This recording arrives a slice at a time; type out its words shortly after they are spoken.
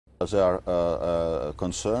there are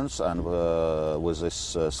concerns, and with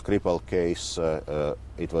this Skripal case,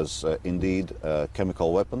 it was indeed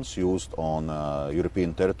chemical weapons used on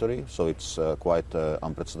European territory, so it's quite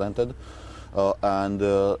unprecedented.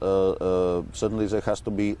 Certainly there has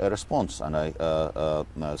to be a response, and I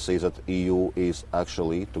see that EU is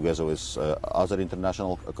actually, together with other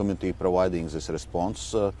international community, providing this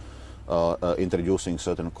response, introducing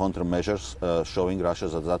certain countermeasures, showing Russia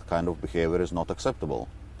that that kind of behavior is not acceptable.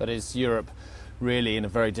 But is Europe really in a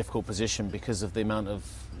very difficult position because of the amount of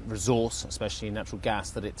resource, especially natural gas,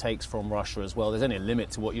 that it takes from Russia as well? There's only a limit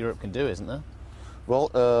to what Europe can do, isn't there?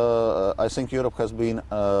 Well, I think Europe has been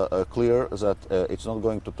clear that it's not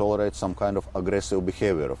going to tolerate some kind of aggressive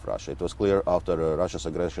behavior of Russia. It was clear after Russia's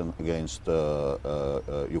aggression against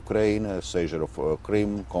Ukraine, seizure of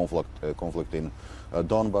Crimea, conflict in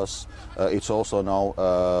Donbas. It's also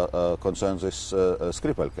now concerns this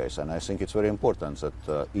Skripal case, and I think it's very important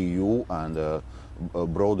that EU and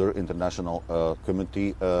broader international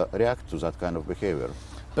community react to that kind of behavior.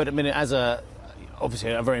 But I mean, as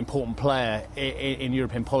obviously a very important player in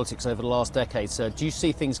European politics over the last decade, so do you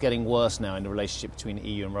see things getting worse now in the relationship between the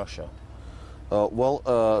EU and Russia?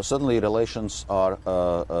 Certainly relations are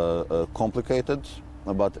complicated,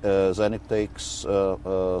 but then it takes,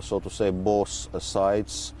 so to say, both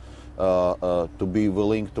sides to be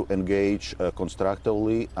willing to engage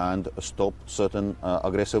constructively and stop certain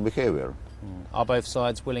aggressive behavior. Are both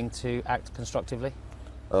sides willing to act constructively?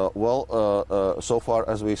 So far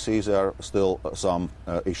as we see, there are still some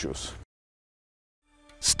issues.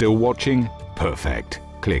 Still watching? Perfect.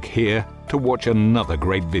 Click here to watch another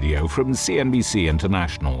great video from CNBC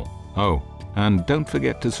International. Oh, and don't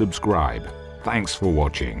forget to subscribe. Thanks for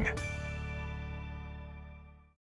watching.